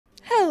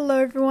Hello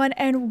everyone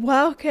and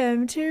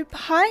welcome to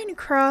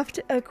Pinecraft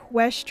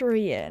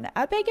Equestrian,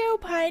 Abigail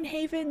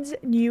Pinehaven's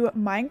new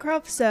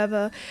Minecraft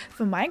server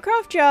for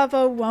Minecraft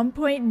Java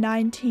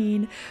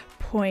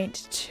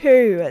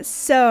 1.19.2.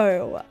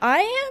 So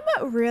I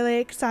am really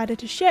excited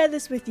to share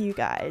this with you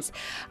guys.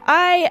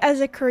 I, as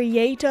a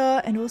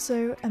creator and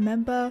also a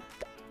member,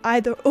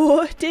 either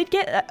or, did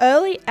get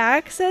early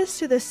access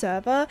to the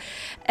server,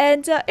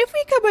 and if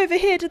we come over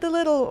here to the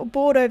little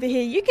board over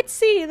here, you can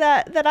see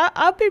that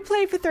I've been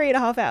playing for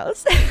 3.5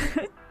 hours.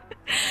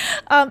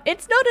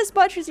 It's not as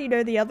much as, you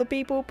know, the other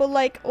people, but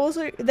like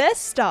also their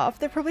staff,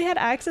 they probably had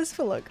access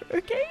for like,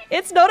 okay,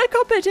 it's not a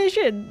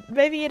competition,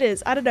 maybe it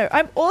is, I don't know.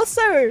 I'm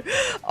also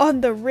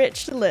on the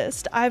rich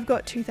list. I've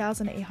got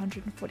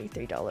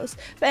 $2,843,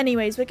 but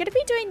anyways, we're gonna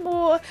be doing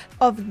more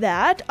of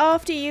that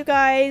after you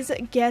guys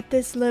get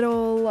this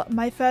little,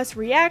 my first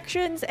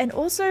reactions, and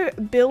also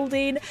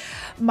building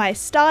my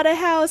starter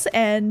house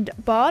and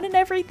barn and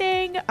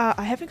everything.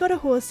 I haven't got a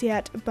horse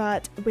yet,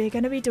 but we're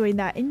gonna be doing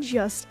that in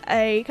just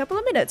a couple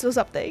of minutes or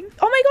something.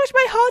 Oh my gosh,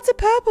 my hearts are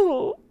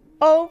purple.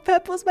 Oh,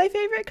 purple's my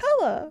favorite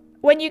color.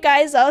 When you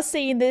guys are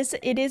seeing this,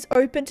 it is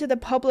open to the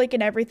public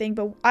and everything,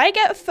 but I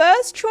get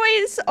first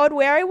choice on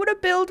where I want to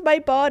build my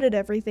barn and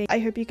everything. I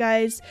hope you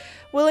guys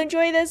will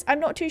enjoy this. I'm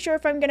not too sure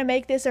if I'm going to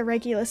make this a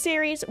regular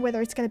series, whether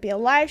it's going to be a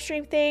live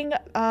stream thing.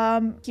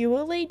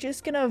 Purely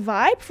just going to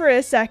vibe for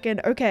a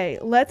second. Okay,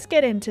 let's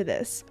get into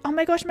this. Oh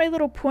my gosh, my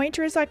little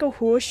pointer is like a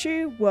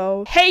horseshoe.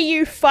 Whoa. Hey,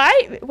 you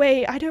fight?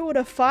 Wait, I don't want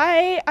to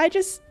fight.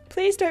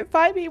 Please don't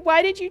fight me.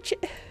 Why did you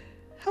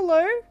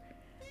Hello?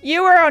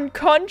 You are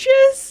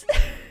unconscious?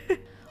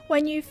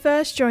 When you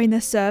first join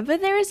the server,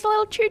 there is a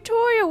little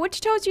tutorial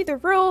which tells you the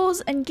rules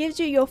and gives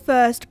you your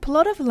first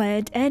plot of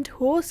land and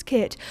horse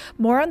kit.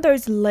 More on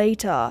those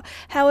later.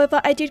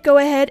 However, I did go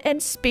ahead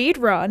and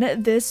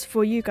speedrun this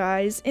for you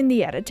guys in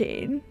the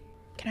editing.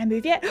 Can I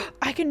move yet?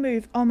 I can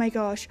move. Oh my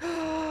gosh.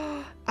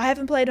 I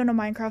haven't played on a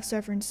Minecraft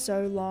server in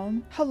so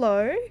long.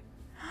 Hello?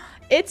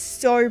 It's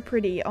so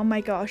pretty. Oh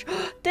my gosh.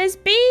 There's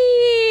bees!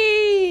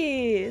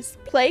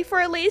 Play for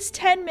at least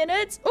 10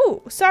 minutes.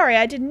 Oh, sorry.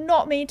 I did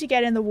not mean to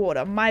get in the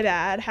water. My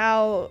bad.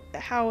 How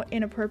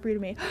inappropriate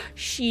of me.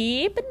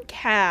 Sheep and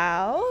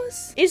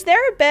cows. Is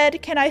there a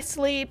bed? Can I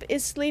sleep?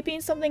 Is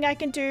sleeping something I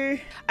can do?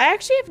 I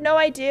actually have no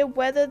idea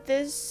whether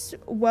this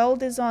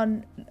world is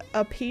on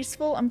a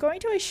peaceful. I'm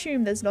going to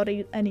assume there's not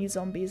any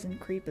zombies and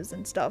creepers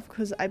and stuff,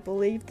 because I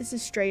believe this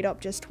is straight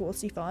up just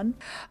horsey fun.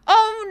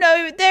 Oh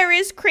no, there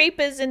is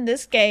creepers in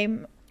this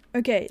game.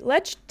 Okay,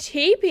 let's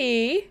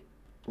TP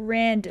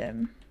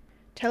random.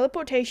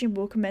 Teleportation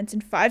will commence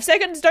in 5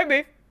 seconds. Don't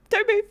move.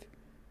 Don't move.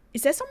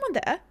 Is there someone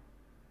there?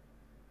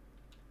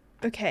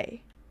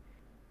 Okay.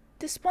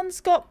 This one's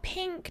got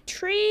pink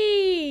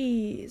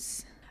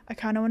trees. I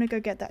kind of want to go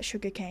get that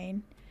sugar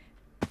cane.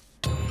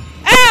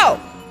 Ow!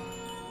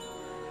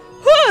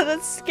 Whew,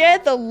 that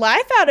scared the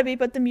life out of me,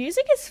 but the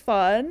music is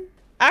fun.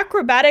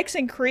 Acrobatics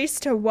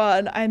increased to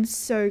 1. I'm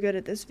so good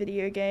at this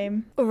video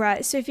game.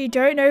 Alright, so if you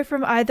don't know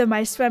from either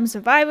my Swim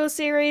Survival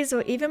series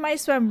or even my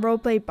Swim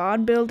Roleplay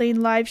Barn Building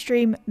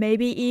livestream,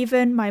 maybe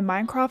even my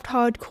Minecraft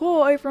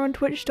Hardcore over on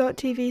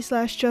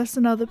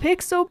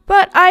twitch.tv/JustAnotherPixel,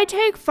 but I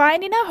take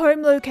finding a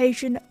home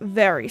location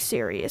very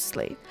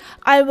seriously.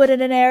 I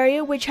wanted an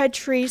area which had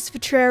trees for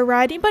trail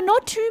riding, but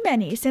not too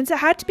many, since it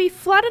had to be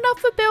flat enough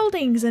for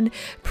buildings and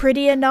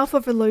pretty enough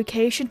of a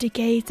location to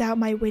gaze out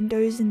my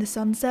windows in the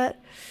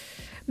sunset.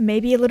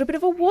 Maybe a little bit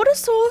of a water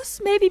source,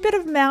 maybe a bit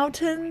of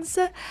mountains.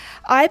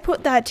 I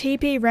put that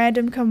TP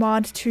random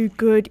command to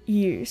good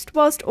use,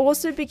 whilst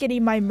also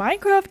beginning my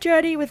Minecraft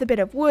journey with a bit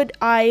of wood,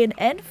 iron,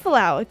 and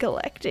flour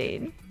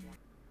collecting.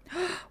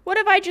 What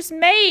have I just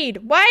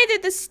made? Why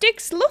did the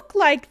sticks look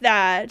like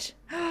that?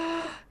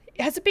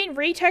 Has it been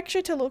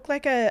retextured to look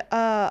like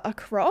a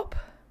crop?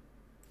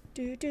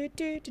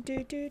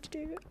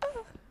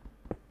 Oh.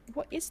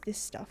 What is this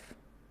stuff?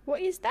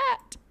 What is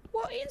that?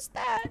 What is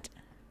that?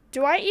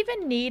 Do I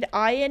even need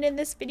iron in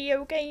this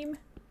video game?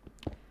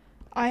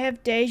 I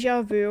have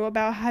deja vu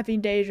about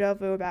having deja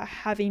vu about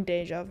having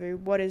deja vu.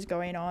 What is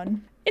going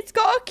on? It's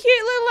got a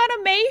cute little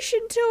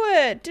animation to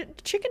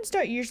it. Chickens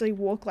don't usually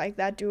walk like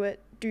that, do it?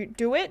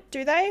 Do it?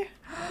 Do they?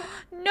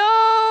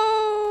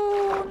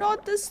 No,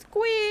 not the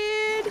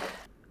squid.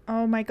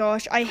 Oh my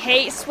gosh, I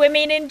hate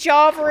swimming in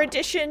Java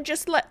edition.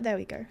 There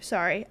we go.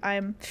 Sorry,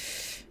 I'm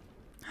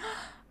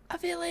a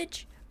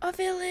village,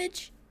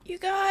 you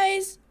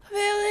guys.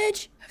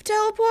 Village. I've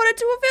teleported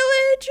to a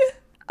village.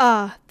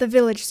 Ah, the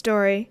village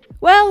story.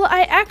 Well,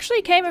 I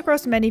actually came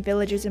across many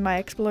villages in my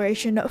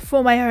exploration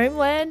for my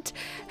homeland.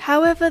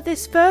 However,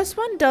 this first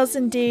one does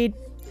indeed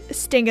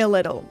sting a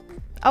little.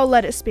 I'll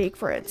let it speak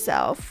for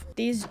itself.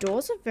 These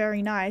doors are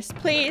very nice.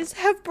 Please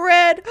have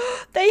bread.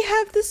 They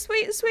have the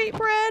sweet, sweet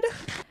bread.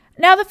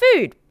 Now the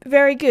food.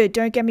 Very good,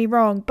 don't get me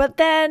wrong. But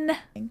then...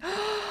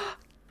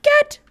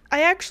 Cat!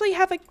 I actually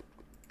have a...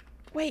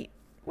 Wait.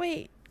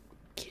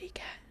 Kitty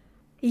cat.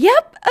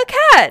 Yep, a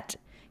cat.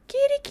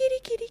 Kitty, kitty,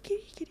 kitty,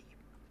 kitty, kitty,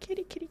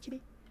 kitty, kitty,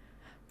 kitty.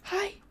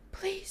 Hi,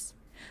 please,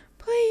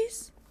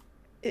 please.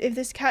 If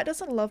this cat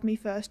doesn't love me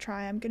first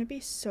try, I'm gonna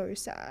be so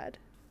sad.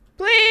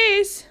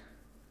 Please!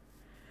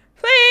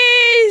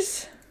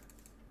 Please!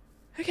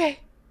 Okay,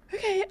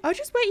 okay, I'll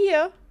just wait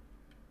here.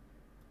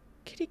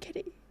 Kitty,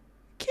 kitty.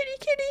 Kitty,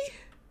 kitty.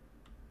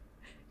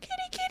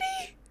 Kitty,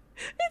 kitty.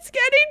 It's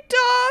getting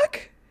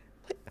dark.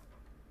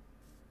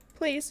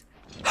 Please.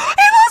 He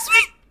lost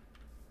me!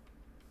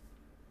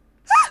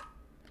 Ah!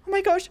 Oh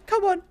my gosh,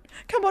 come on.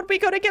 Come on, we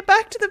gotta get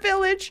back to the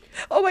village.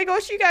 Oh my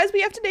gosh, you guys,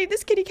 we have to name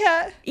this kitty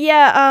cat.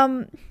 Yeah,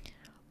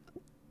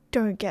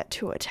 don't get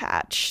too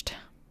attached.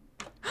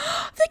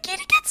 The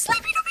kitty cat's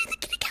sleeping on me. The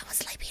kitty cat was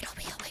sleeping on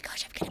me. Oh my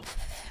gosh, I'm getting...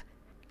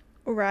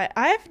 Alright,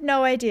 I have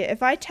no idea.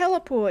 If I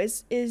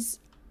teleport, is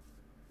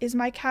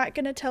my cat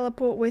gonna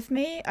teleport with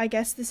me? I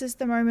guess this is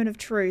the moment of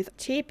truth.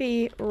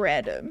 TP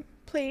random.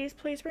 Please,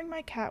 please bring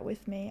my cat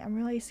with me. I'm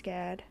really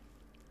scared.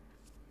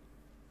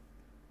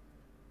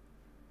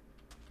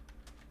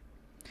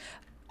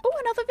 Oh,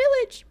 another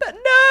village, but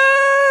no!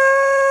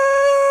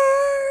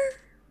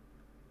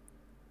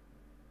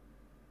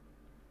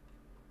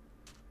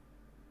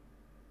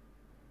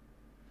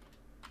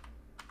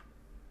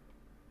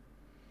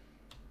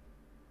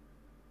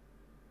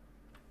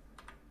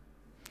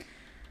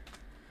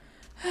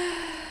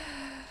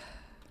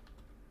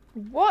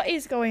 What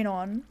is going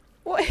on?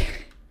 What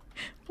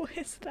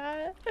is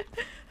that?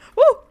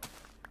 Woo!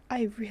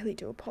 I really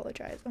do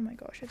apologize. Oh my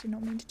gosh, I did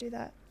not mean to do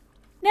that.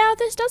 Now,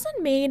 this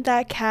doesn't mean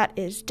that cat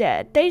is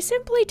dead. They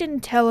simply didn't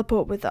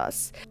teleport with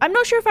us. I'm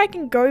not sure if I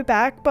can go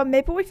back, but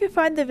maybe if we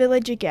find the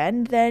village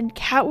again, then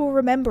cat will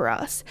remember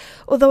us.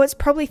 Although it's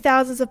probably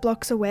thousands of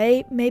blocks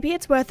away, maybe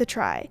it's worth a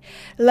try.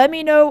 Let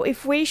me know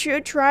if we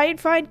should try and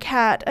find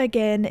cat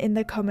again in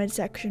the comment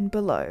section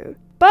below.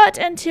 But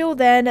until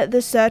then,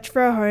 the search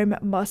for a home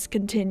must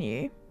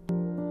continue.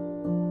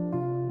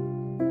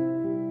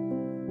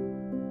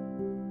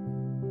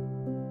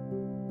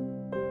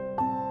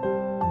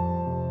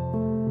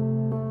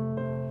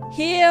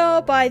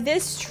 Here, by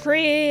this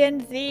tree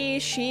and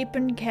these sheep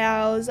and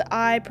cows,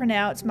 I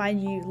pronounce my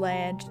new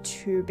land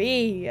to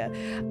be.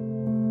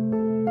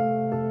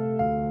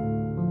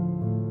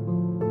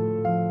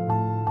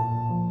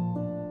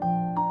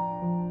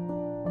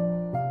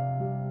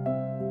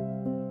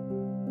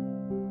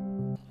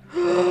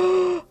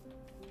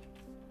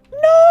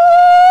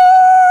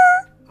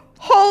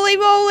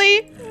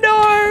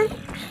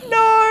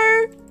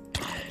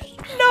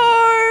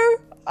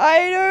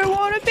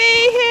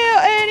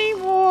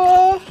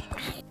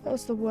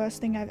 The worst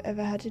thing I've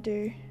ever had to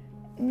do.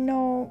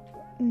 No,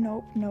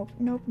 nope, nope,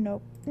 nope,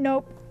 nope,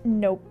 nope,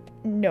 nope,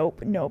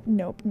 nope, nope,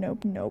 nope,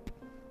 nope, nope.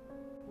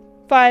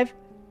 5,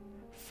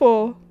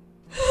 4,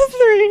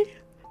 3,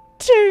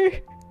 2,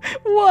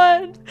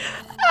 1.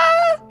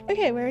 Ah!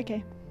 Okay, we're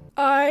okay.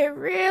 I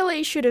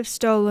really should have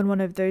stolen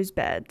one of those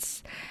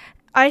beds.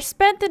 I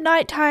spent the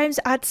night times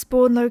at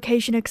spawn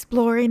location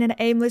exploring and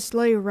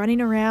aimlessly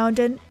running around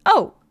and,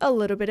 oh, a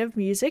little bit of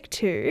music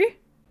too.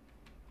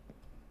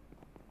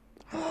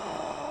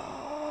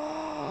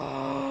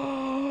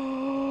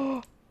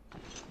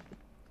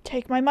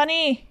 Take my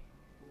money.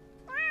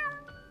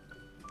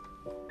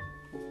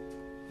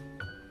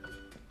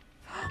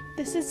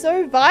 This is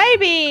so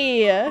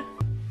vibey.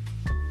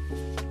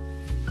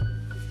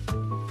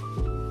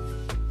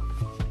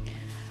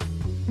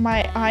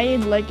 My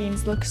iron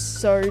leggings look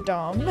so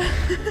dumb. Little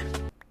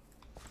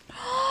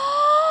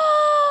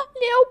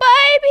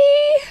baby.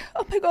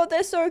 Oh my god,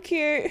 they're so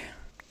cute.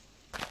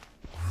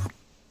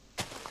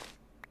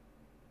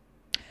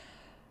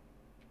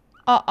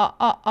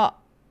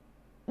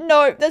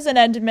 No, there's an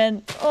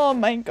Enderman. Oh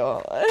my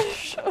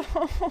gosh.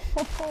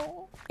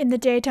 In the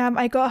daytime,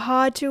 I got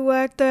hard to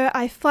work though.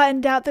 I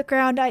flattened out the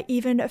ground. I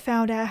even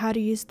found out how to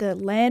use the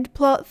land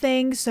plot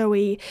thing. So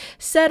we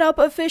set up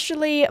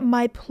officially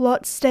my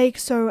plot stake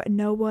so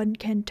no one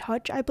can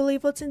touch, I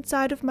believe, what's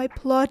inside of my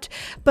plot.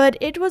 But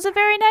it was a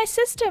very nice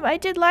system. I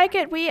did like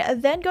it. We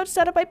then got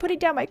set up by putting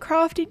down my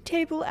crafting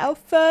table, our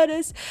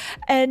furnace,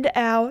 and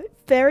our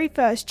very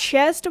first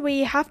chest.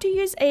 We have to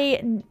use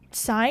a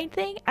sign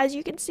thing, as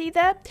you can see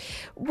there.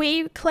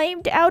 We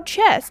claimed our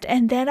chest,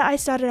 and then I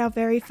started our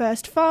very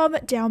first farm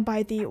down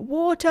by the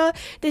water.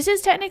 This is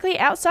technically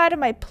outside of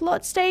my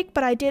plot stake,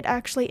 but I did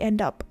actually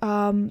end up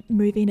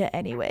moving it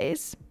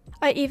anyways.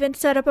 I even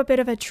set up a bit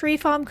of a tree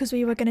farm because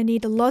we were going to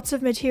need lots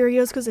of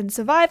materials because in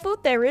survival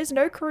there is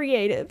no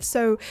creative,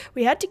 so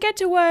we had to get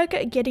to work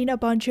getting a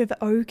bunch of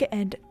oak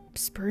and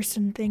spruce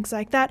and things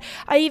like that.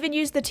 I even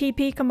used the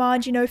TP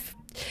command, you know,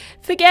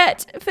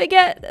 forget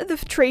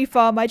the tree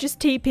farm. I just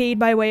TP'd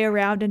my way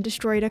around and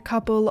destroyed a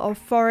couple of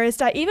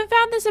forests. I even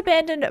found this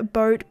abandoned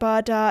boat,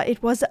 but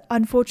it was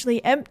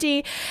unfortunately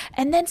empty.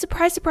 And then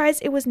surprise,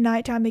 surprise, it was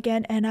nighttime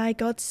again and I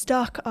got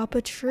stuck up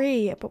a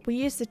tree. But we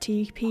used the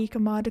TP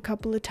command a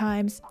couple of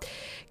times.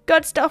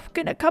 Got stuck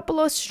in a couple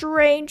of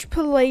strange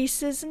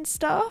places and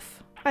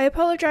stuff. I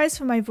apologize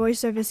for my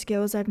voiceover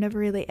skills. I've never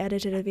really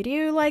edited a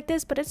video like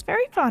this, but it's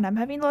very fun. I'm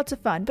having lots of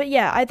fun. But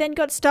yeah, I then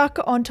got stuck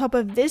on top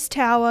of this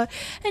tower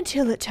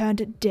until it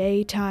turned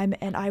daytime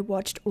and I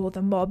watched all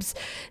the mobs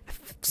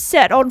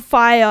set on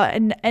fire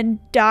and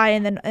die,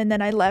 and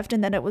then I left,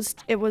 and then it was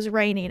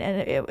raining,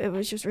 and it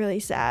was just really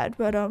sad.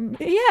 But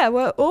yeah,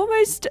 we're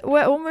almost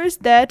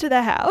there to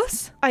the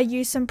house. I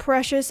used some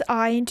precious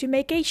iron to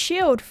make a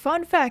shield.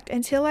 Fun fact,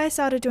 until I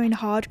started doing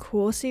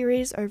hardcore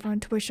series over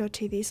on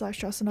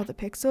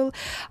twitch.tv/JustAnotherPixel,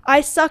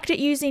 I sucked at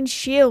using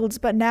shields,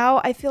 but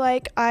now I feel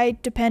like I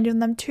depend on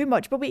them too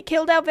much. But we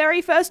killed our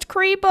very first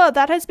creeper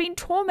that has been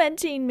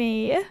tormenting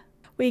me.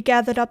 We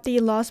gathered up the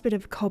last bit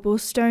of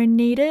cobblestone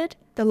needed,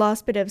 the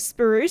last bit of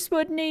spruce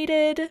wood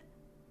needed.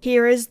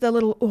 Here is the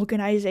little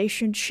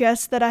organization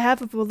chest that I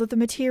have of all of the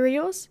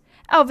materials.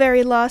 Our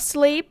very last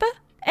sleep.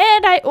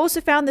 And I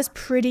also found this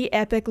pretty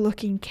epic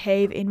looking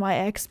cave in my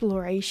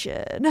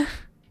exploration.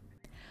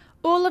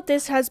 All of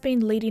this has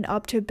been leading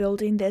up to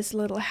building this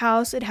little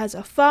house. It has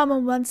a farm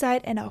on one side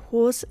and a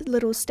horse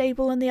little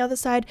stable on the other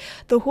side.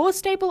 The horse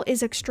stable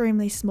is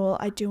extremely small.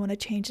 I do want to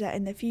change that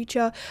in the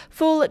future.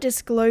 Full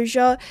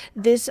disclosure,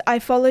 I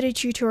followed a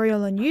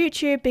tutorial on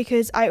YouTube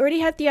because I already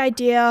had the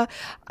idea.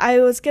 I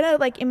was gonna,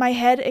 like, in my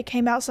head it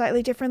came out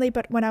slightly differently,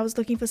 but when I was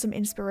looking for some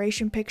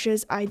inspiration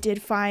pictures, I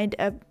did find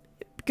a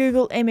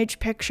Google image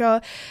picture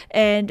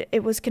and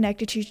it was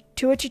connected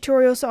to a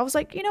tutorial, so I was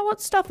like, you know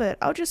what, stuff it,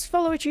 I'll just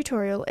follow a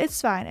tutorial,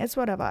 it's fine, it's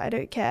whatever, I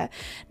don't care.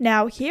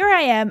 Now here I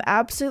am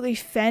absolutely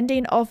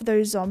fending off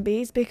those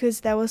zombies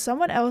because there was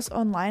someone else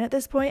online at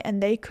this point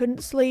and they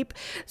couldn't sleep,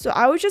 so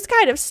I was just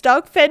kind of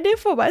stuck fending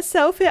for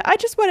myself here. I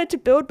just wanted to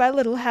build my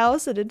little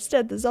house and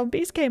instead the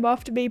zombies came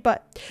after me.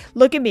 But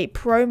look at me,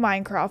 pro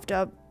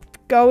Minecrafter.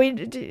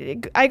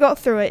 I got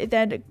through it,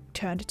 then it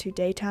turned to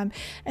daytime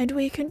and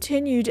we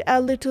continued our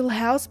little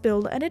house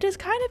build, and it is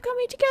kind of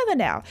coming together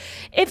now.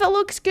 If it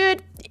looks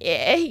good,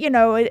 you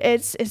know,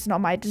 it's not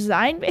my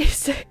design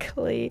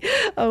basically.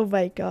 Oh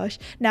my gosh.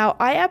 Now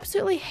I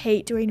absolutely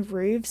hate doing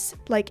roofs,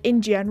 like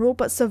in general,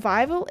 but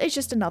survival is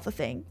just another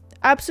thing.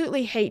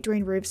 Absolutely hate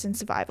doing roofs and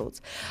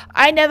survivals.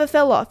 I never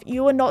fell off.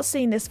 You are not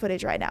seeing this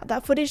footage right now.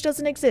 That footage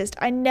doesn't exist.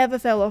 I never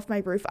fell off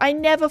my roof. I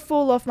never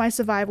fall off my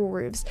survival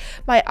roofs.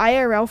 My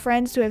IRL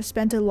friends who have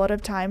spent a lot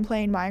of time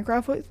playing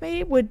Minecraft with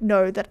me would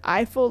know that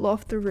I fall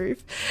off the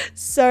roof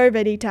so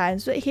many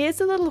times. But here's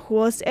the little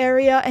horse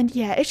area, and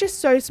yeah, it's just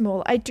so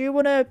small. I do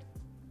want to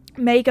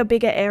make a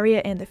bigger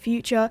area in the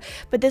future,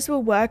 but this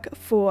will work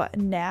for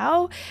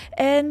now.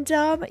 And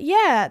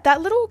yeah,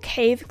 that little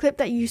cave clip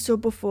that you saw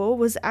before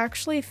was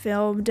actually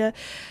filmed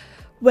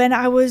when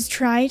I was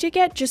trying to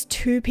get just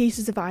 2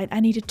 pieces of iron. I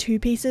needed 2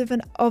 pieces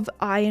of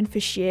iron for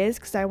shears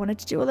because I wanted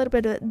to do a little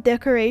bit of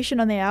decoration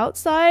on the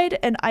outside,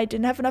 and I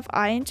didn't have enough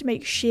iron to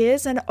make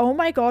shears, and oh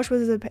my gosh,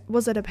 was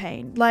it a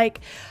pain. Like,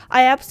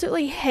 I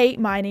absolutely hate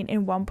mining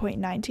in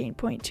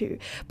 1.19.2,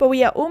 but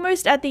we are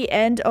almost at the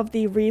end of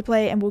the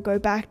replay and we'll go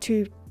back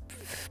to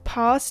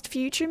past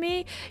future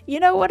me, you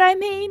know what I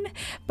mean.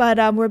 But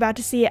we're about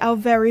to see our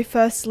very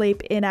first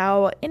sleep in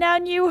our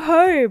new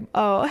home.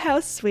 Oh,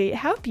 how sweet,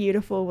 how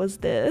beautiful was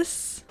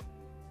this?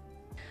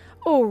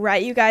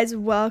 Alright, you guys,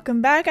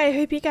 welcome back. I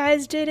hope you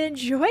guys did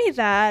enjoy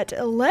that.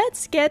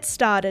 Let's get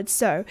started.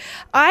 So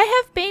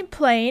I have been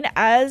playing,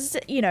 as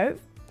you know,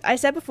 I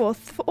said before,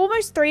 for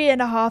almost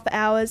 3.5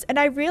 hours, and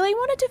I really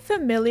wanted to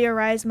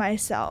familiarize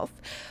myself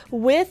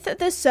with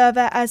the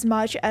server as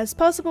much as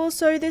possible,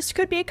 so this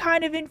could be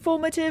kind of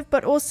informative,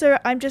 but also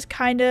I'm just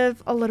kind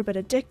of a little bit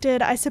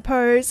addicted, I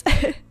suppose.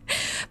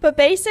 But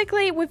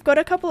basically, we've got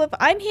a couple of...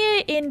 I'm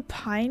here in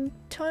Pinetown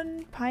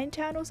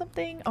or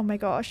something. Oh my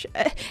gosh.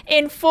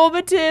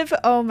 Informative.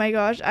 Oh my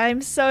gosh.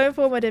 I'm so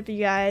informative, you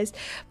guys.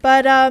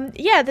 But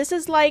yeah, this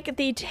is like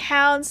the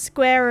town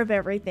square of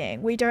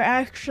everything. We don't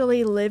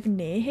actually live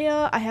near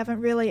here. I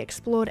haven't really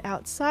explored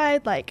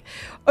outside, like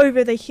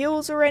over the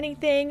hills or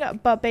anything.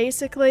 But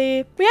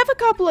basically, we have a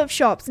couple of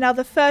shops. Now,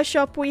 the first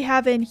shop we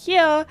have in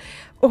here...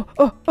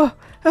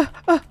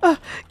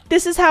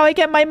 This is how I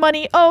get my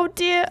money. Oh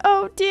dear,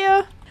 oh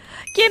dear.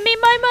 Give me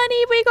my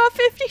money. We got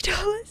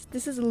 $50.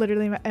 This is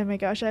literally oh my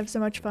gosh, I have so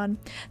much fun.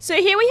 So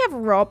here we have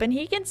Rob, and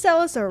he can sell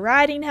us a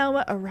riding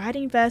helmet, a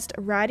riding vest,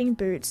 riding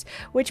boots,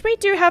 which we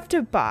do have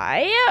to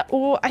buy,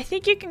 or I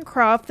think you can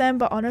craft them,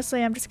 but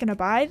honestly I'm just gonna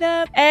buy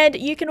them. And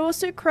you can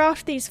also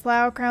craft these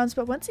flower crowns,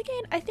 but once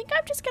again I think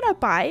I'm just gonna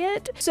buy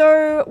it.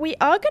 So we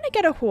are gonna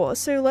get a horse,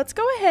 so let's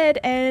go ahead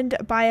and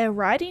buy a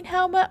riding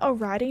helmet, a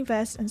riding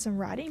vest, and some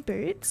riding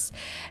boots.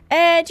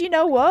 And you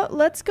know what,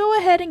 let's go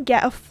ahead and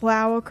get a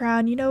flower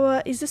crown. You know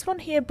what, is this one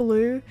here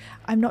blue?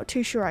 I'm not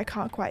too sure, I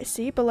can't quite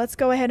see, but let's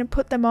go ahead and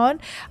put them on.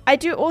 I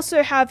do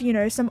also have, you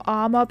know, some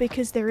armor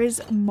because there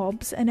is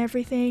mobs and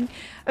everything.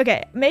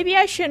 Okay, maybe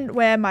I shouldn't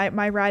wear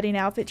my riding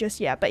outfit just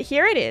yet, but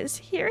here it is.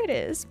 Here it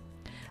is.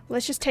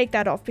 Let's just take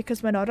that off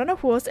because we're not on a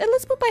horse, and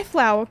let's put my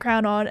flower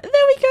crown on.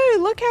 There we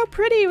go. Look how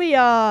pretty we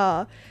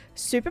are.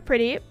 Super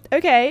pretty.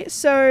 Okay,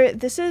 so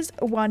this is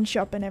one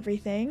shop and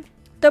everything.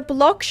 The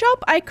block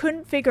shop I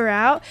couldn't figure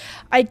out.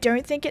 I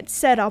don't think it's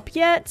set up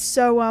yet,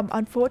 so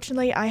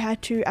unfortunately I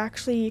had to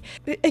actually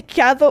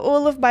gather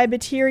all of my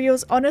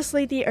materials.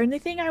 Honestly, the only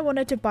thing I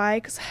wanted to buy,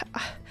 because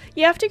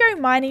you have to go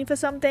mining for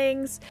some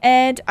things,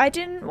 and I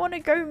didn't want to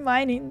go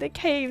mining. The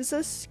caves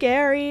are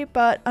scary,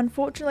 but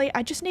unfortunately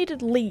I just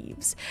needed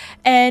leaves.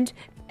 And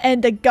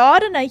the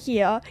gardener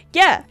here,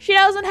 yeah, she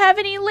doesn't have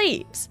any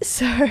leaves,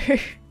 so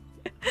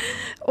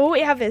all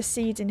we have is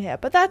seeds in here,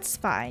 but that's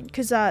fine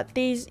because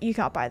these, you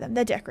can't buy them,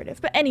 they're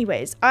decorative. But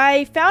anyways,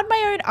 I found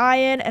my own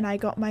iron and I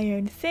got my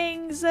own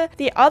things.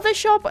 The other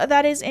shop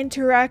that is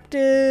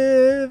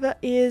interactive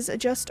is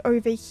just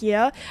over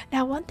here.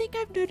 Now, one thing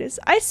I've noticed,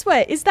 I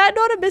swear, is that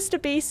not a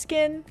Mr. Beast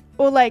skin?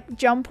 Or like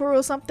jumper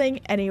or something?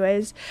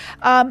 Anyways,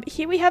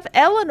 here we have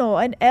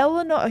Eleanor, and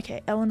Eleanor,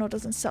 okay, Eleanor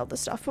doesn't sell the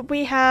stuff, but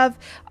we have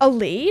a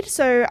lead,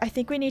 so I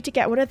think we need to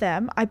get one of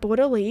them. I bought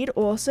a lead,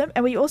 awesome.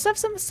 And we also have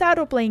some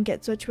saddle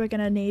blankets, which we're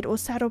gonna need, or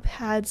saddle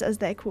pads as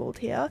they're called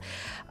here.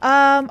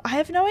 I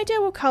have no idea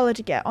what color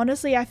to get.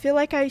 Honestly, I feel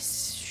like I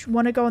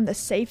want to go on the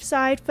safe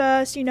side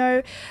first, you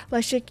know.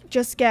 Let's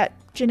just get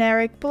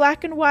generic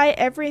black and white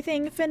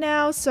everything for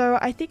now. So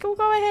I think we'll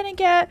go ahead and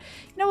get,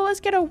 you know what, let's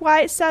get a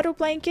white saddle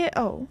blanket.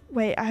 Oh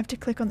wait, I have to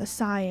click on the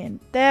cyan.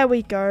 There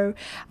we go.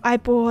 I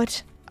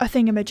bought a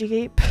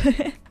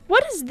thingamajiggy.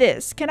 What is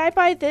this? Can I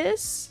buy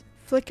this?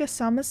 Flicker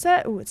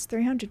Somerset. Oh, it's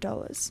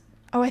 $300.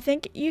 Oh, I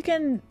think you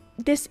can,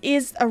 this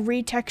is a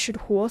retextured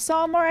horse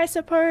armor, I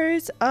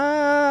suppose.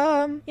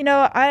 You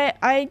know,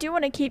 I do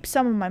want to keep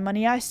some of my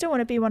money. I still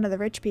want to be one of the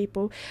rich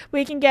people.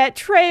 We can get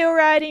trail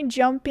riding,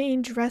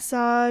 jumping,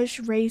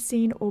 dressage,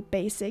 racing, or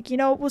basic. You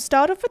know, we'll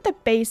start off with the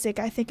basic.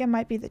 I think it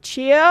might be the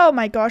cheer. Oh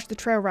my gosh, the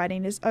trail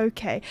riding is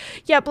okay.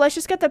 Yeah, but let's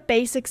just get the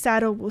basic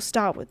saddle. We'll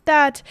start with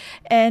that.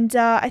 And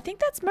I think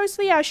that's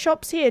mostly our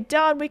shops here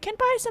done. We can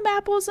buy some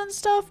apples and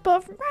stuff,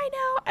 but right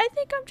now, I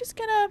think I'm just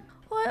gonna,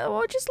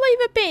 we'll just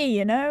leave it be,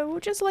 you know,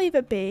 we'll just leave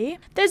it be.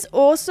 There's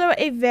also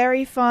a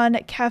very fun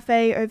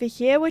cafe over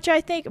here, which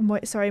I think,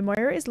 sorry,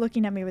 Moira is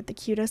looking at me with the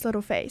cutest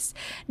little face.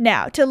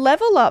 Now, to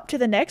level up to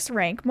the next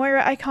rank,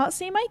 Moira, I can't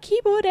see my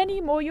keyboard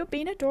anymore. You're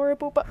being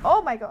adorable, but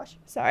oh my gosh,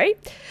 sorry.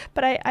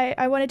 But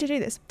I wanted to do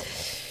this.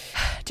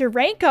 To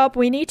rank up,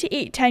 we need to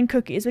eat 10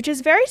 cookies, which is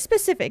very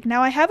specific.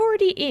 Now, I have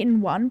already eaten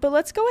one, but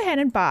let's go ahead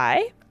and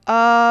buy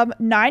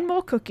 9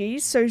 more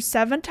cookies. So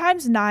 7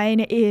 times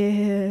 9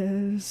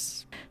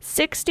 is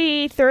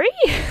 63.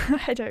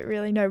 I don't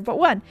really know, but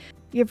 1.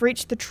 You've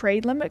reached the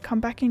trade limit. Come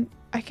back and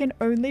I can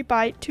only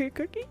buy 2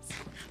 cookies.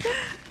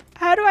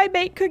 How do I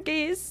make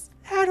cookies?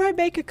 How do I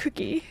make a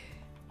cookie?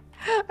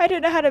 I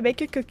don't know how to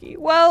make a cookie.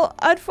 Well,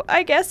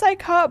 I guess I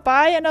can't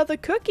buy another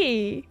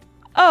cookie.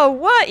 Oh,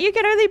 what? You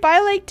can only buy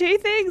like 2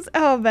 things?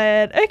 Oh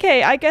man.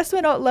 Okay, I guess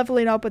we're not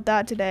leveling up with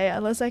that today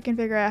unless I can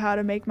figure out how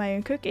to make my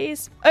own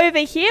cookies. Over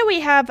here we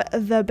have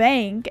the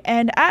bank,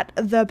 and at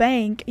the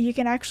bank you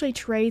can actually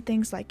trade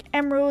things like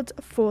emeralds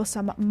for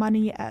some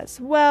money as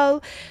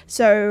well.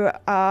 So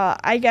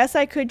I guess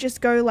I could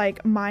just go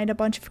like mine a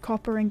bunch of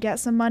copper and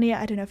get some money.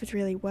 I don't know if it's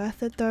really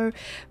worth it though.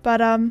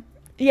 But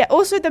yeah,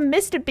 also the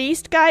Mr.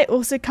 Beast guy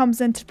also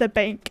comes into the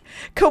bank.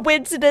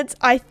 Coincidence?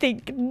 I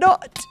think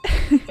not.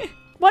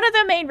 One of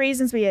the main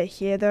reasons we are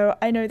here, though,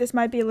 I know this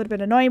might be a little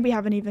bit annoying, we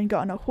haven't even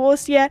gotten a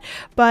horse yet,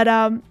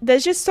 but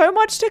there's just so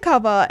much to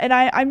cover, and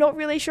I'm not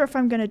really sure if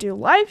I'm going to do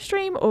live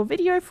stream or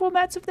video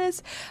formats of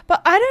this,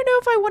 but I don't know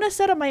if I want to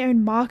set up my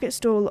own market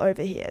stall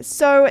over here.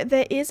 So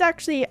there is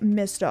actually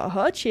Mr.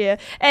 Hutch here,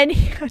 and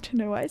I don't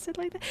know why I said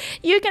like that.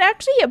 You can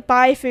actually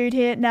buy food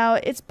here. Now,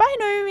 it's by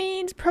no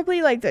means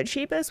probably like the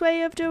cheapest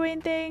way of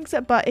doing things,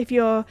 but if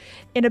you're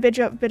in a bit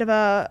of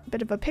a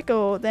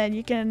pickle, then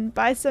you can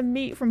buy some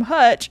meat from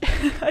Hutch.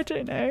 I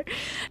don't know.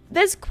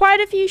 There's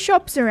quite a few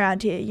shops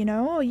around here, you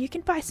know. You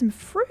can buy some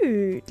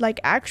fruit, like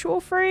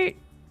actual fruit.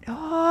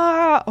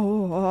 Oh,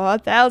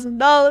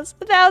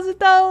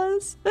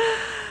 $1,000.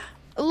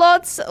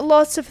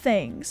 Lots of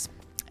things.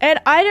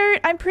 And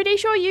I'm pretty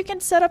sure you can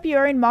set up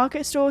your own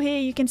market store here.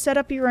 You can set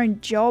up your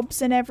own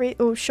jobs and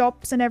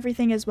shops and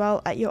everything as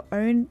well at your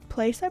own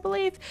place, I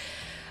believe.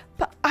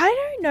 But I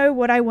don't know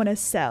what I want to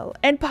sell.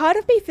 And part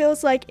of me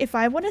feels like if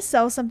I want to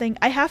sell something,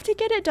 I have to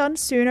get it done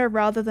sooner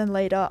rather than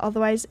later.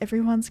 Otherwise,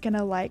 everyone's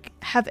gonna like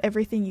have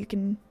everything you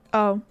can.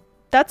 Oh,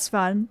 that's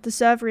fun. The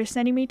server is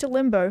sending me to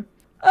limbo.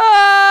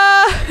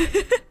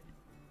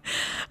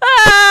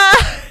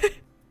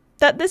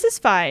 This is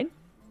fine.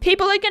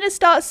 People are going to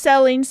start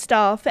selling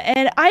stuff,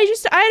 and I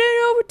don't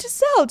know what to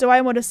sell. Do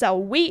I want to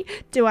sell wheat?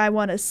 Do I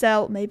want to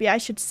sell, maybe I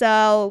should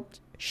sell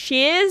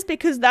shears,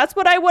 because that's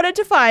what I wanted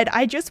to find.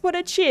 I just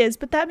wanted shears,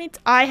 but that means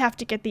I have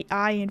to get the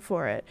iron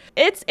for it.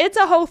 It's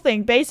a whole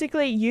thing.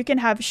 Basically, you can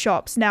have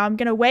shops. Now I'm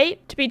gonna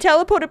wait to be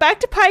teleported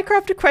back to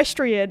Pinecraft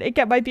Equestrian and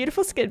get my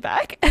beautiful skin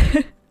back.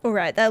 All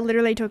right, that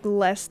literally took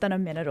less than a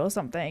minute or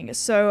something.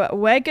 So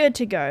we're good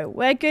to go.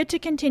 We're good to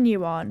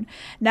continue on.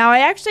 Now, I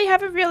actually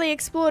haven't really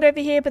explored over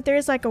here, but there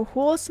is like a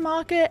horse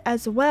market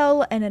as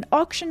well and an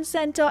auction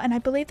center. And I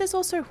believe there's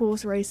also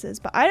horse races,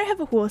 but I don't have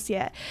a horse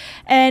yet.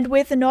 And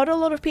with not a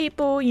lot of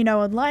people, you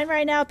know, online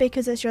right now,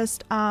 because it's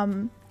just,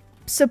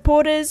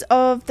 supporters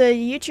of the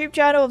YouTube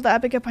channel, of the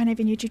Abigail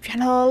Pinehaven YouTube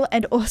channel,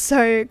 and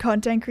also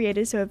content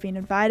creators who have been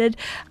invited.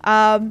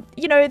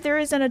 You know, there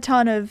isn't a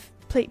ton of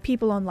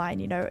people online,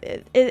 you know.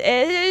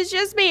 It's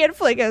just me and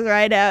Flickers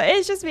right now.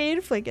 It's just me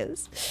and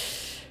Flickers.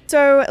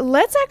 So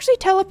let's actually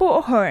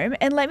teleport home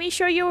and let me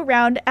show you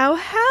around our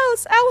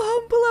house, our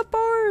humble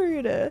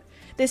abode.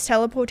 This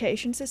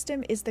teleportation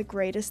system is the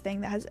greatest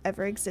thing that has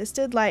ever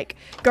existed. Like,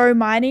 go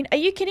mining. Are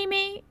you kidding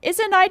me? Is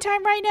it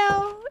nighttime right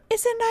now?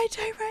 Is it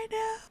nighttime right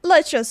now?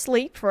 Let's just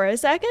sleep for a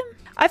second.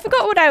 I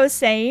forgot what I was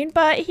saying,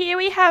 but here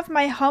we have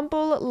my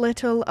humble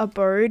little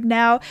abode.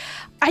 Now,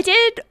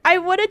 I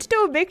wanted to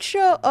do a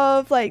mixture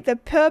of like the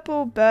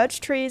purple birch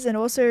trees and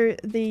also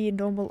the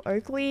normal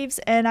oak leaves,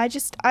 and I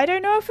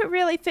don't know if it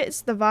really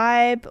fits the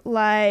vibe.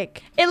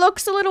 Like, it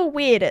looks a little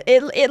weird.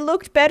 It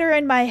looked better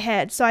in my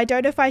head, so I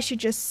don't know if I should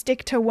just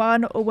stick to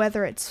one or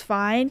whether it's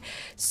fine.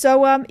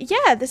 So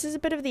yeah, this is a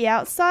bit of the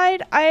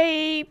outside.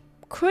 I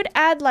could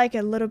add like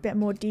a little bit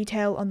more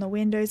detail on the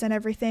windows and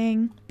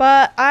everything,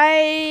 but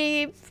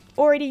I've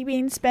already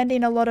been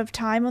spending a lot of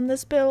time on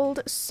this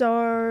build,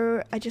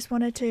 so I just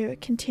wanted to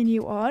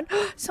continue on.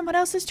 Someone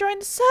else has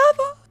joined the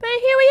server, but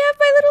here we have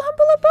my little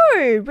humble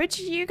abode, which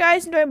you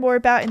guys know more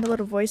about in the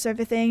little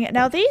voiceover thing.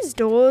 Now, these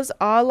doors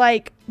are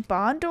like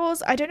barn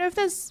doors. I don't know if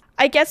there's,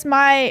 I guess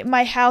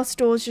my house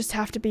doors just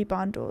have to be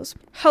barn doors.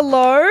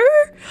 Hello?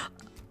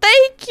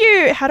 Thank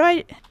you. How do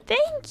I,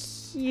 thank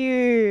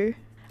you.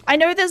 I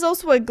know there's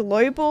also a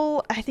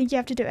global, I think you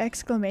have to do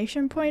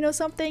exclamation point or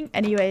something.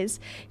 Anyways,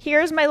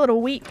 here's my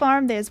little wheat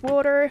farm. There's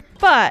water.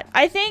 But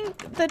I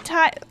think the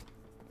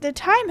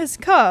time has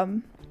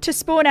come to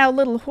spawn our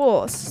little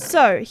horse.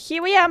 So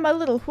here we are, my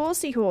little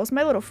horsey horse,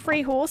 my little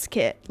free horse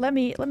kit. Let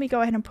me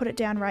go ahead and put it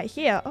down right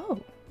here.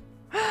 Oh,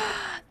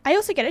 I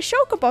also get a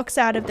shulker box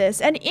out of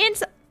this, and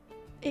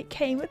it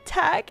came with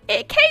tag.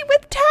 It came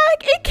with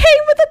tag. It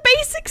came with a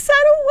basic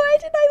saddle. Why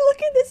didn't I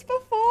look at this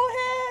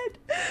beforehand?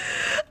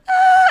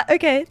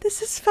 Okay,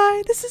 this is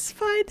fine. This is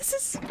fine. This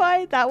is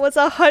fine. That was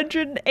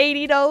 $180.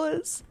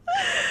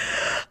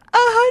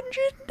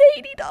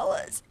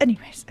 $180.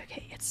 Anyways,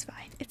 okay, it's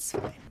fine. It's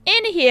fine.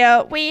 In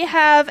here, we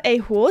have a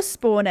horse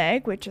spawn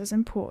egg, which is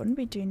important.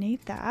 We do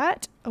need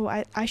that. Oh,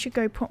 I should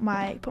go put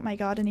my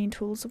gardening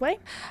tools away.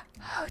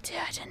 Oh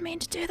dear, I didn't mean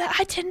to do that.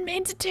 I didn't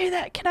mean to do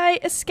that. Can I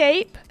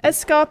escape?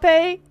 Escape?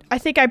 I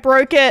think I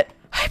broke it.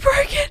 I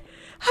broke it.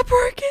 I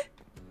broke it.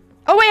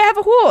 Oh wait, I have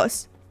a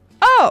horse.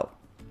 Oh.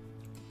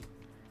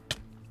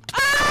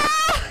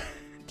 Ah!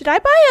 Did I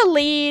buy a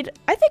lead?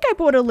 I think I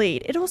bought a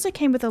lead. It also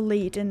came with a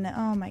lead, didn't it?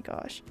 Oh my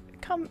gosh.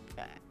 Come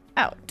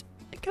out.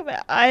 Come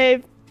out.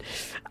 I've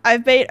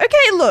made,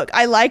 okay, look,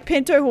 I like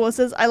pinto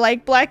horses. I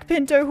like black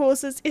pinto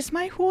horses. Is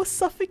my horse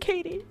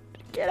suffocating?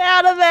 Get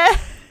out of there.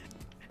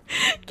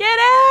 Get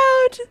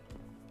out.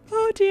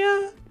 Oh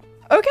dear.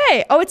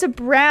 Okay. Oh, it's a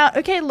brown.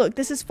 Okay, look,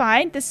 this is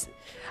fine. This,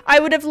 I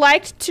would have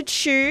liked to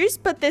choose,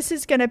 but this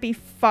is gonna be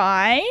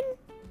fine.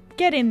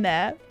 Get in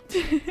there.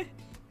 Dang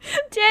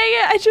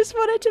it, I just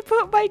wanted to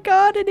put my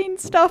gardening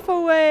stuff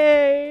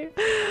away.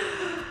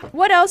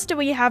 What else do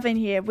we have in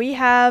here? We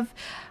have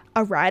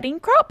a riding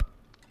crop.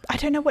 I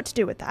don't know what to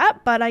do with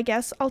that, but I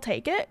guess I'll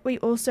take it. We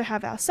also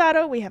have our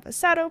saddle. We have a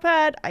saddle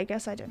pad. I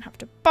guess I don't have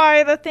to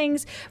buy the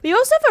things. We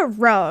also have a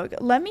rug.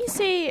 Let me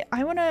see.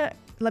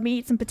 Let me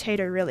eat some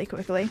potato really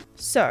quickly.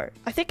 So,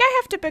 I think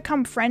I have to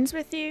become friends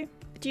with you.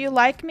 Do you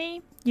like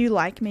me? You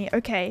like me.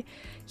 Okay.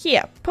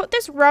 Here, put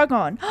this rug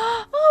on.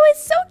 Oh,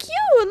 it's so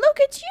cute. Look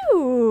at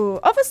you.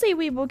 Obviously,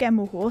 we will get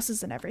more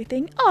horses and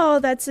everything. Oh,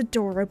 that's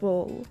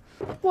adorable.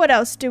 What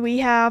else do we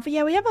have?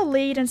 Yeah, we have a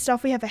lead and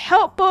stuff. We have a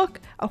help book,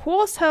 a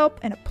horse help,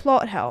 and a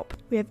plot help.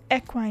 We have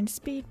equine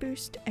speed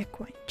boost,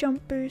 equine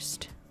jump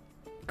boost.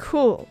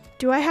 Cool.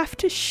 Do I have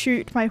to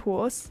shoot my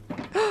horse?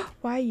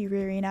 Why are you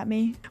rearing at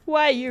me?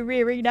 Why are you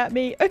rearing at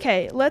me?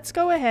 Okay, let's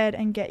go ahead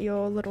and get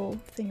your little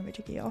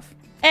thingamajiggy off.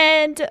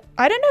 And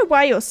I don't know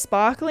why you're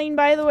sparkling,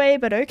 by the way,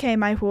 but okay,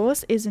 my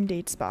horse is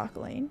indeed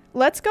sparkling.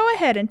 Let's go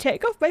ahead and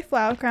take off my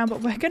flower crown,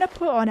 but we're going to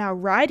put on our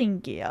riding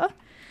gear.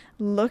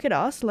 Look at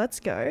us, let's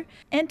go.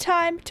 And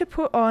time to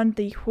put on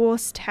the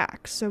horse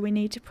tack. So we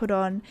need to put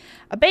on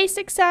a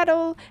basic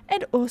saddle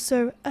and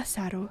also a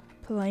saddle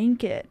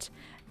blanket.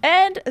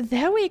 And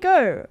there we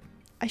go.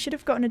 I should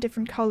have gotten a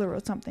different color or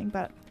something,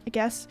 but I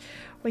guess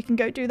we can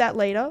go do that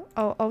later.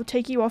 I'll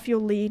take you off your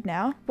lead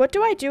now. What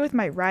do I do with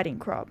my riding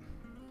crop?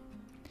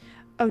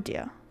 Oh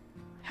dear.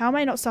 How am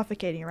I not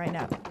suffocating right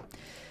now?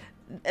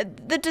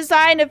 The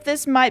design of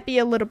this might be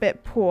a little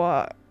bit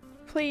poor.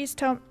 Please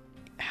tell me.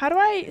 How do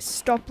I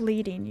stop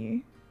leading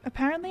you?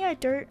 Apparently I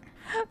don't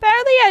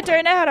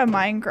know how to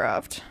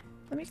Minecraft.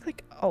 Let me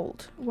click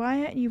Alt.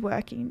 Why aren't you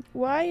working?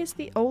 Why is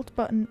the Alt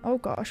button? Oh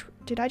gosh,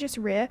 did I just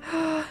rear?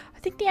 I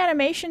think the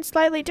animation's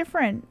slightly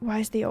different. Why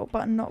is the Alt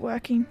button not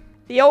working?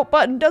 The Alt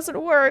button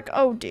doesn't work.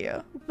 Oh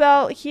dear.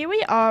 Well, here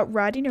we are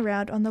riding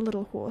around on the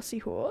little horsey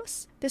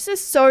horse. This is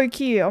so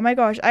cute. Oh my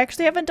gosh, I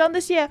actually haven't done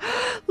this yet.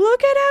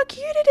 Look at how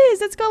cute it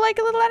is. It's got like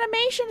a little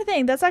animation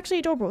thing. That's actually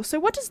adorable.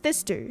 So what does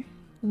this do?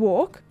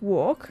 Walk,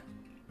 walk,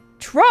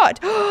 trot.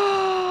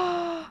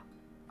 Oh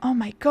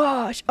my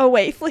gosh. Oh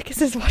wait,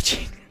 Flickers is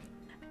watching.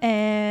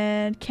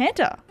 And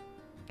canter.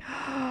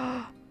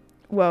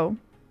 Whoa.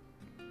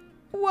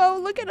 Whoa,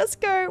 look at us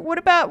go.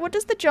 What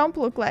does the jump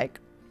look like?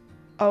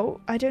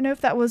 Oh, I don't know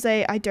if that was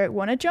a I don't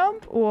want to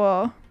jump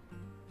or...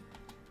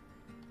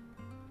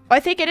 I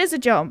think it is a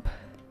jump.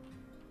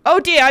 Oh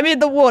dear, I'm in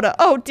the water.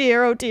 Oh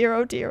dear, oh dear,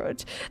 oh dear. Oh,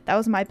 that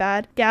was my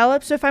bad.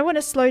 Gallop. So if I want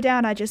to slow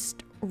down, I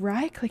just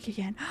right click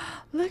again.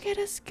 Look at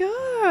us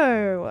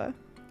go.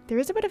 There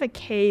is a bit of a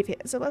cave here,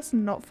 so let's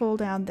not fall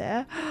down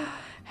there.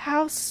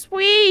 How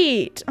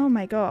sweet. Oh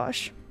my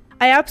gosh.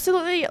 I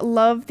absolutely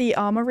love the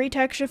armory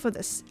texture for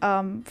this,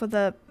 for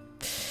the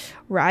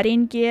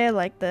riding gear,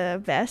 like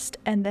the vest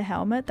and the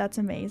helmet. That's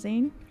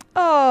amazing.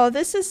 Oh,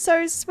 this is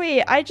so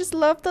sweet. I just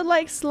love the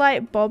like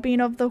slight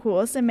bobbing of the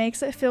horse. It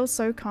makes it feel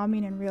so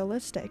calming and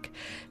realistic.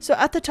 So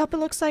at the top, it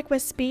looks like we're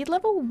speed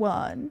level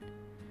 1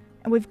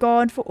 and we've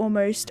gone for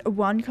almost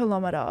 1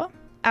 kilometer.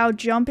 Our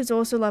jump is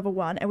also level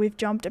 1 and we've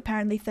jumped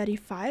apparently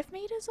 35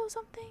 meters or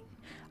something.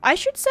 I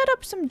should set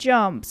up some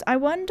jumps. I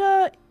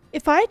wonder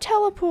if I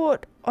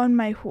teleport on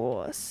my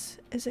horse,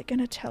 is it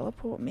gonna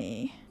teleport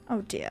me?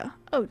 Oh dear.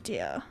 Oh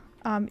dear.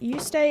 You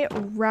stay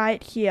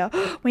right here.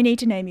 We need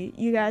to name you.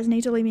 You guys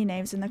need to leave me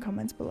names in the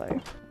comments below.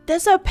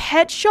 There's a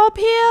pet shop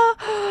here.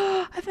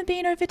 I haven't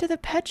been over to the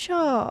pet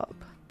shop.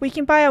 We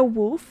can buy a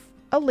wolf,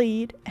 a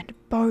lead, and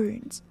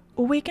bones.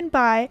 Or we can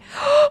buy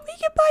a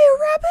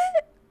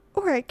rabbit,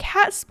 or a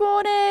cat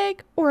spawn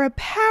egg, or a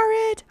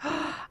parrot.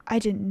 I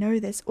didn't know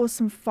this. Or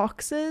some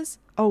foxes.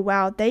 Oh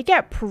wow, they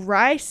get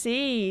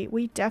pricey.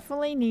 We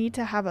definitely need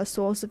to have a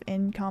source of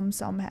income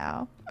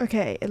somehow.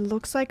 Okay, it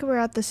looks like we're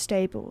at the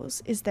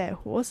stables. Is there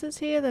horses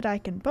here that I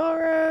can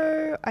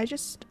borrow? I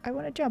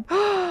want to jump.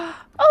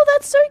 Oh,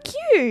 that's so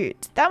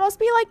cute. That must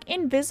be like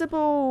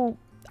invisible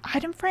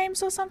item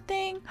frames or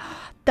something.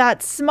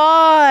 That's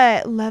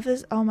smart.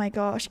 Levers. Oh my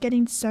gosh,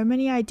 getting so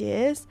many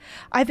ideas.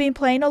 I've been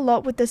playing a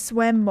lot with the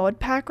Swim mod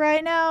pack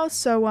right now,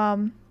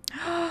 so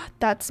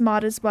that's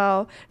smart as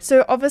well.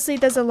 So obviously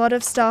there's a lot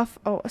of stuff.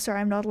 Oh,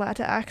 sorry, I'm not allowed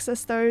to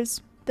access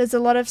those. There's a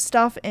lot of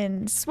stuff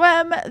in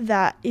Swim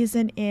that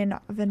isn't in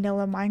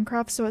vanilla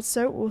Minecraft, so it's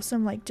so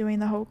awesome like doing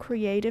the whole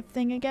creative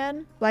thing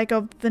again. Like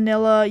of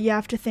vanilla, you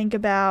have to think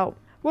about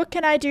what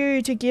can I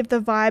do to give the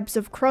vibes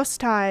of cross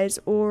ties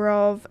or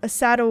of a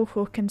saddle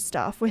hook and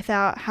stuff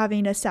without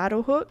having a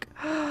saddle hook.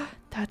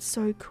 That's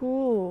so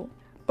cool.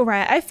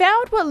 Alright, I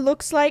found what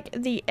looks like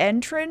the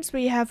entrance.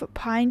 We have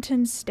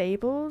Pineton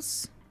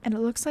Stables. And it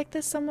looks like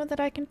there's someone that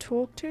I can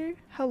talk to.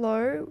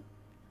 Hello?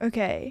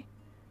 Okay.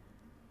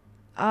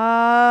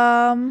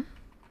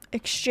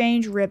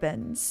 Exchange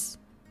ribbons.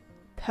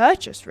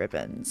 Purchase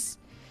ribbons.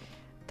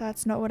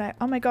 That's not what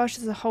oh my gosh,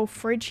 there's a whole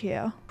fridge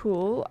here.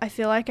 Cool. I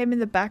feel like I'm in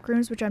the back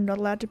rooms, which I'm not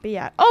allowed to be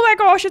at. Oh my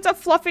gosh, it's a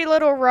fluffy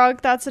little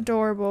rug. That's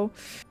adorable.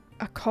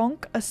 A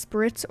conch, a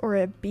spritz, or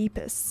a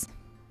beepus.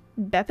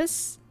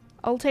 Beppus?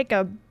 I'll take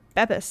a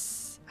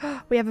beppus.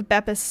 We have a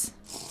beppus.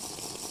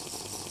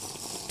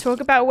 Talk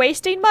about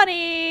wasting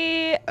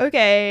money.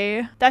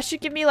 Okay, that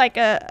should give me like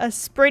a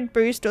sprint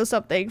boost or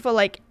something for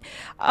like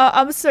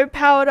I'm so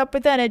powered up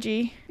with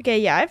energy. Okay,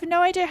 yeah, I have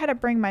no idea how to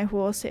bring my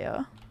horse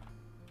here.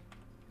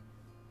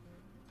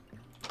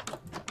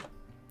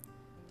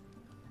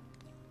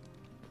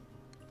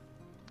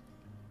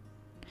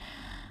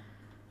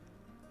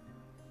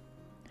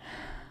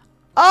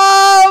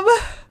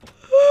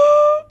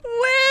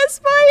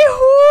 Where's my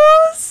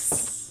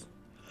horse?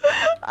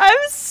 I'm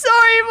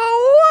sorry, but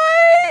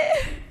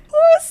what?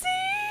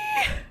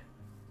 Horsey!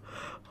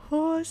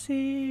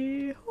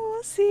 Horsey,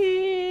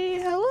 horsey,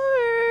 hello!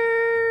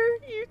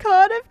 You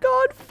can't have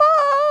gone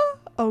far!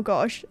 Oh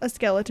gosh, a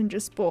skeleton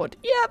just spawned.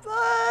 Yep,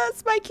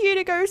 that's my cue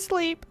to go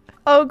sleep.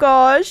 Oh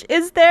gosh,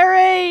 is there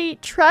a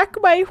track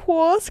my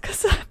horse?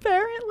 Because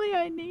apparently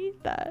I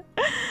need that.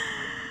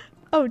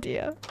 Oh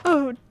dear,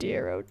 oh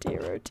dear, oh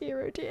dear, oh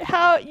dear, oh dear.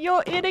 How,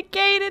 you're in a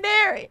gated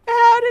area.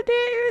 How did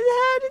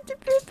you,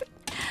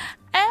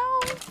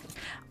 ow. Oh,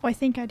 I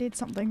think I did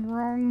something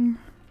wrong.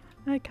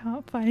 I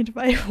can't find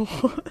my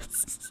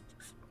horse.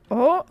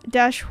 Oh,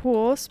 dash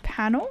horse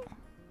panel.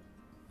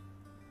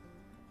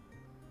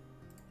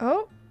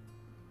 Oh.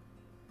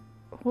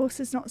 Horse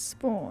is not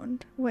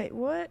spawned. Wait,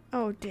 what?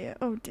 Oh dear,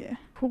 oh dear.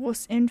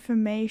 Horse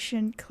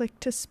information, click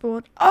to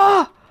spawn.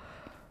 Oh!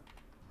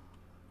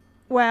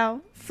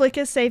 Wow,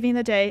 Flicker's saving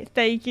the day.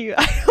 Thank you.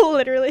 I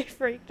literally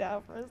freaked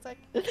out for a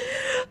second.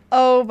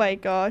 Oh my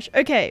gosh.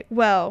 Okay,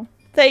 well,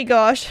 thank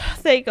gosh,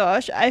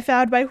 I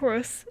found my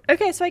horse.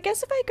 Okay, so I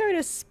guess if I go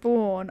to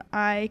spawn,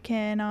 I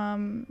can,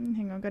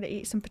 hang on, gotta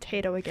eat some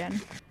potato again.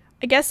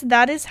 I guess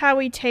that is how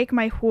we take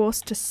my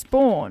horse to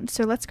spawn.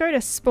 So let's go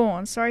to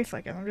spawn. Sorry,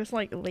 Flicker, I'm just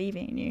like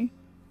leaving you.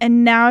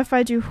 And now if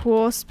I do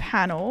horse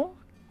panel,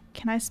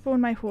 can I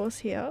spawn my horse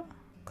here?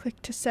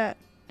 Click to set,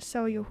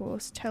 sell your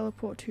horse,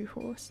 teleport to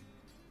horse.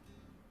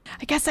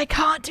 I guess I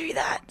can't do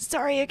that.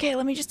 Sorry, okay,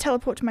 let me just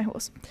teleport to my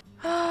horse.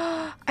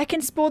 I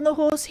can spawn the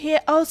horse here.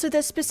 Oh, so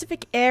there's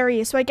specific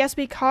areas. So I guess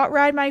we can't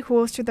ride my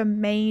horse to the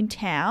main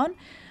town,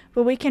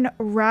 but we can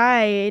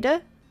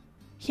ride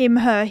him,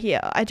 her here.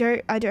 I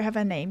don't have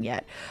a name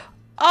yet.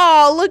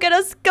 Oh, look at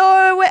us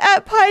go. We're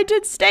at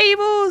Pinecraft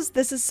Stables.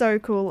 This is so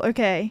cool.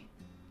 Okay.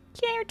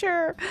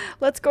 Character.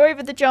 Let's go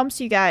over the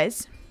jumps, you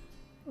guys.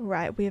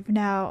 Right, we have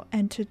now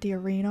entered the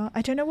arena.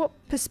 I don't know what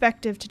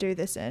perspective to do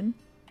this in.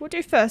 We'll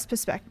do first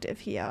perspective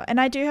here. And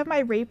I do have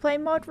my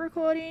replay mod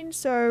recording,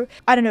 so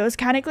I don't know, it was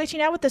kind of glitching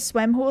out with the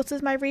swim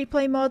horses, my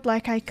replay mod.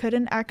 Like I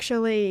couldn't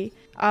actually,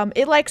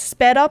 it like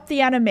sped up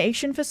the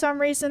animation for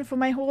some reason for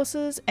my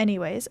horses.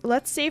 Anyways,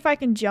 let's see if I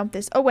can jump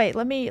this. Oh wait,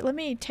 let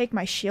me take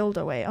my shield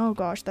away. Oh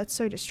gosh, that's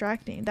so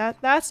distracting.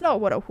 That's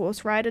not what a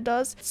horse rider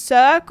does.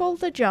 Circle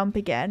the jump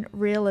again.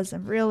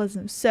 Realism,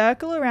 realism.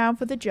 Circle around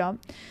for the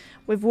jump.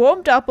 We've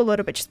warmed up a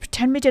little bit. Just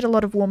pretend we did a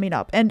lot of warming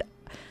up. And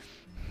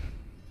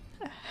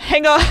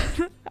hang on.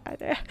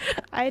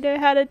 I know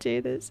how to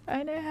do this.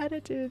 I know how to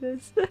do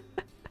this.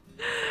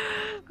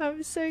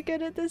 I'm so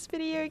good at this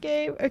video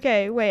game.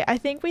 Okay, wait. I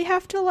think we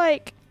have to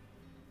like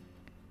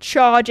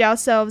charge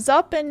ourselves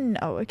up and...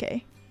 Oh,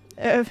 okay.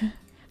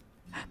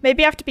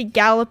 Maybe I have to be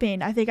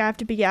galloping. I think I have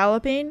to be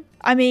galloping.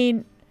 I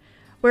mean,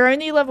 we're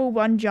only level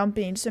 1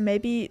 jumping, so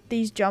maybe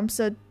these jumps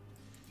are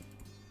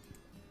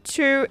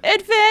too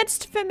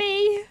advanced for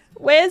me.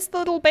 Where's the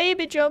little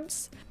baby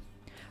jumps?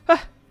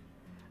 Oh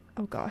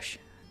gosh.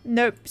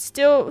 Nope,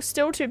 still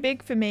too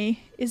big for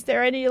me. Is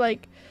there any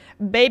like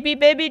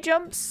baby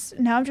jumps?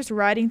 Now I'm just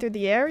riding through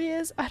the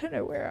areas. I don't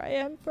know where I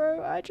am,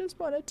 bro. I just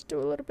wanted to do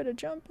a little bit of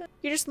jumping.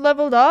 You just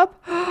leveled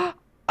up?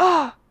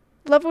 Oh,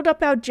 leveled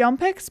up our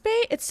jump XP?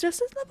 It still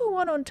says level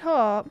 1 on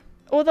top.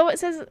 Although it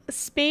says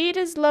speed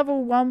is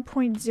level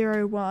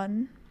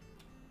 1.01.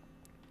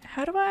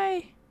 How do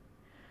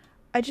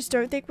I just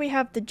don't think we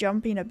have the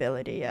jumping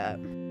ability yet.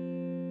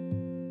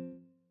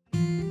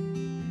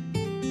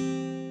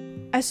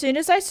 As soon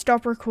as I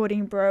stop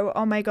recording, bro,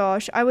 oh my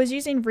gosh, I was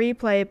using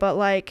replay, but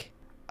like,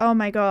 oh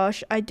my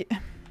gosh, oh, kind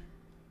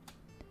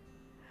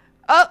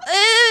of,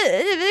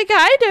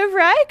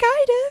 right?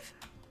 Kind of.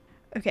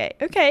 Okay,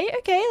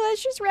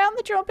 let's just round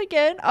the jump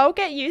again. I'll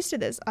get used to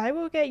this. I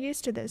will get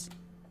used to this.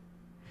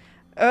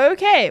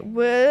 Okay,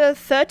 well,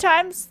 third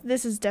time's,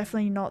 this is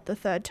definitely not the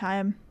third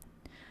time.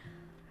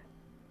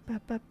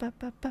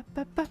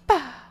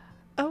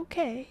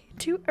 Okay,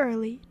 too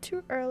early.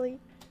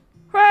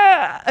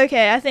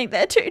 Okay, I think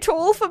they're too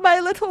tall for my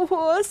little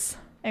horse.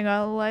 Hang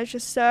on, let's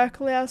just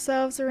circle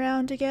ourselves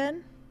around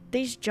again.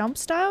 These jump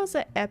styles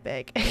are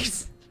epic.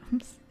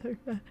 I'm so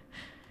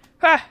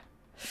bad.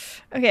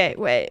 Okay,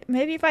 wait.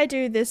 Maybe if I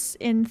do this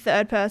in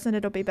third person,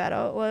 it'll be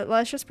better.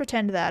 Let's just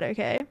pretend that,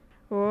 okay?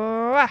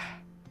 Nope,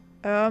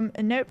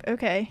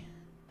 okay.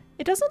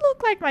 It doesn't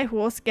look like my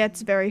horse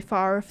gets very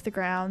far off the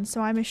ground,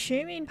 so I'm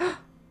assuming...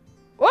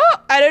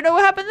 Well, I don't know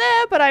what happened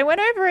there, but I went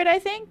over it, I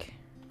think.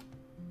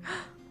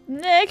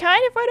 I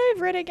kind of went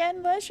over it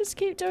again. Let's just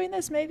keep doing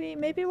this. Maybe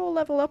we'll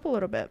level up a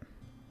little bit.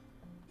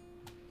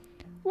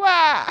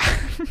 Wow.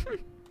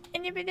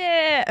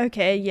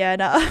 Okay, yeah,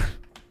 no.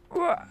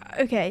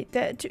 Okay,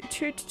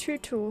 too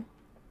tall.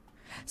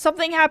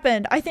 Something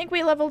happened. I think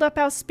we leveled up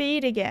our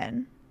speed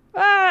again.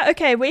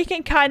 Okay, we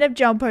can kind of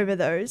jump over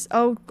those.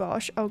 Oh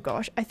gosh.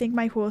 I think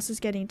my horse is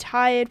getting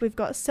tired. We've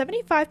got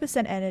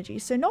 75% energy,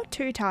 so not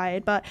too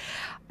tired, but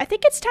I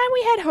think it's time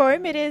we head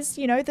home. It is,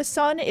 you know, the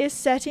sun is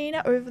setting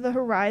over the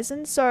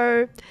horizon,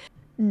 so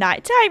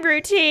nighttime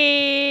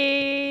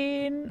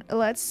routine.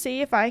 Let's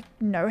see if I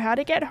know how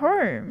to get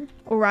home.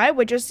 All right,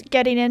 we're just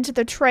getting into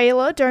the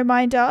trailer. Don't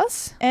mind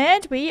us.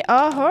 And we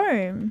are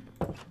home.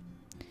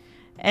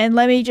 And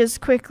let me just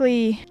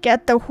quickly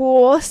get the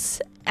horse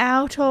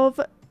out of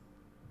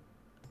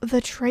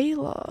the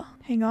trailer.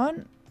 Hang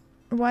on.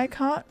 Why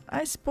can't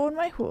I spawn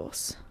my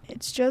horse?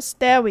 It's just,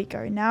 there we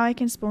go. Now I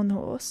can spawn the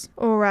horse.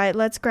 Alright,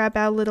 let's grab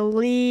our little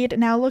lead.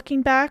 Now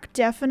looking back,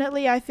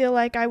 definitely I feel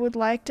like I would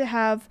like to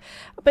have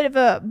a bit of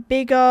a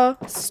bigger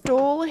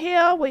stall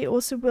here. We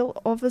also will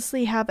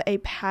obviously have a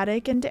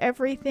paddock and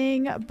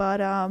everything, but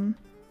come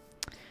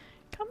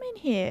in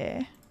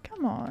here.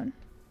 Come on.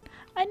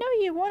 I know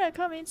you want to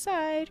come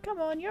inside.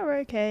 Come on, you're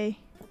okay.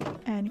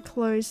 And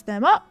close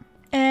them up.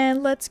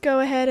 And let's go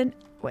ahead and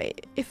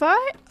wait. If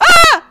I...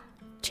 Ah!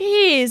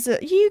 Jeez,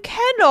 you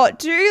cannot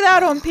do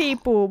that on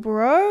people,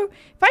 bro.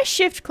 If I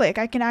shift click,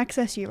 I can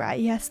access you, right?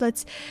 Yes,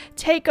 let's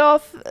take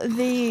off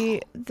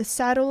the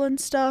saddle and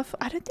stuff.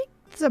 I don't think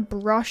there's a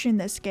brush in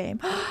this game.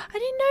 I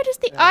didn't notice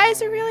the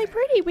eyes are really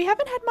pretty. We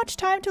haven't had much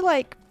time to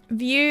like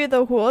view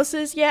the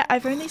horses yet.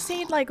 I've only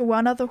seen like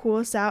one other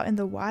horse out in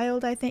the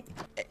wild, I think.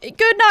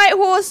 Good night,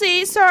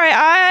 horsey. Sorry,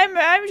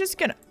 I'm just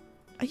gonna...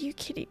 Are you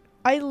kidding?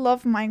 I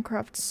love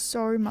Minecraft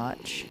so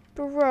much.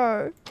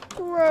 Bro,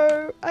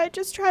 I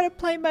just try to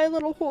play my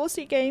little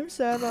horsey game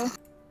server.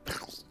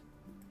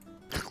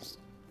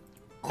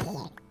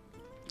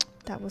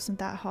 That wasn't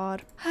that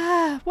hard.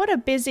 What a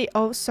busy...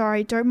 Oh,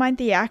 sorry. Don't mind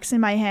the axe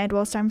in my hand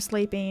whilst I'm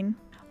sleeping.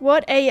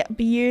 What a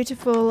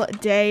beautiful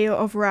day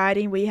of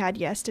riding we had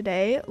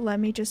yesterday. Let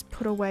me just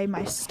put away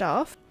my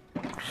stuff.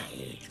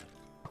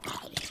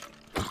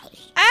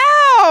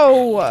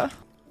 Ow!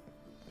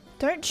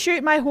 Don't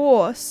shoot my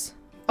horse.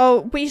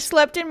 Oh, we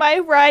slept in my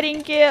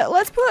riding gear.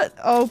 Let's put...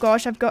 Oh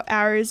gosh, I've got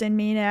arrows in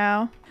me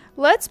now.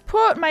 Let's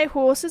put my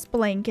horse's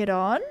blanket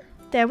on.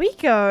 There we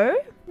go.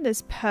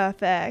 That's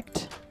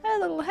perfect. A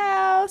little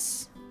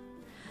house.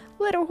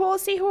 Little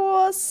horsey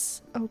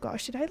horse. Oh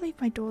gosh, did I leave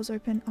my doors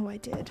open? Oh, I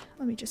did.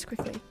 Let me just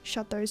quickly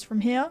shut those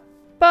from here.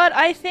 But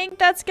I think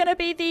that's going to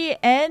be the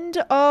end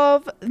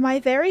of my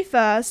very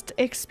first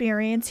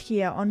experience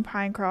here on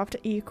Pinecraft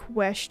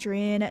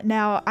Equestrian.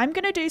 Now, I'm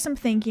going to do some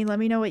thinking. Let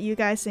me know what you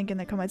guys think in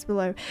the comments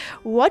below.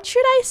 What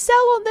should I sell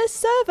on this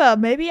server?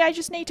 Maybe I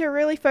just need to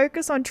really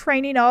focus on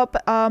training up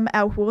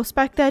our horse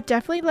back there.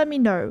 Definitely let me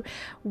know.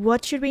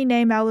 What should we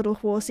name our little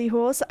horsey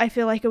horse? I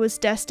feel like it was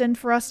destined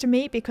for us to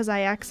meet because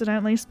I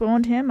accidentally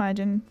spawned him. I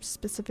didn't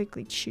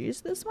specifically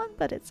choose this one,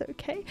 but it's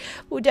okay.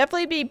 We'll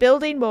definitely be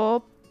building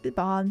more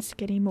barns,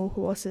 getting more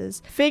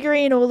horses,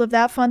 figuring all of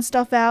that fun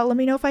stuff out. Let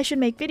me know if I should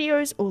make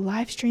videos or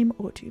live stream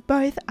or do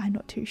both. I'm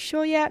not too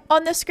sure yet.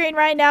 On the screen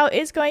right now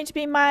is going to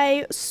be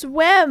my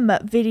swim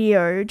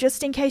video,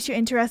 just in case you're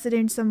interested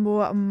in some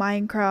more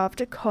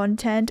Minecraft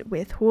content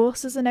with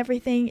horses and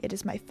everything. It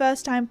is my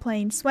first time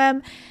playing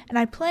swim, and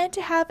I plan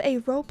to have a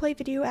roleplay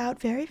video out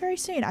very, very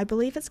soon. I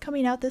believe it's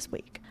coming out this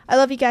week. I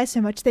love you guys so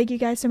much. Thank you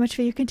guys so much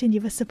for your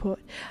continuous support.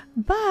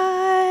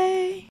 Bye!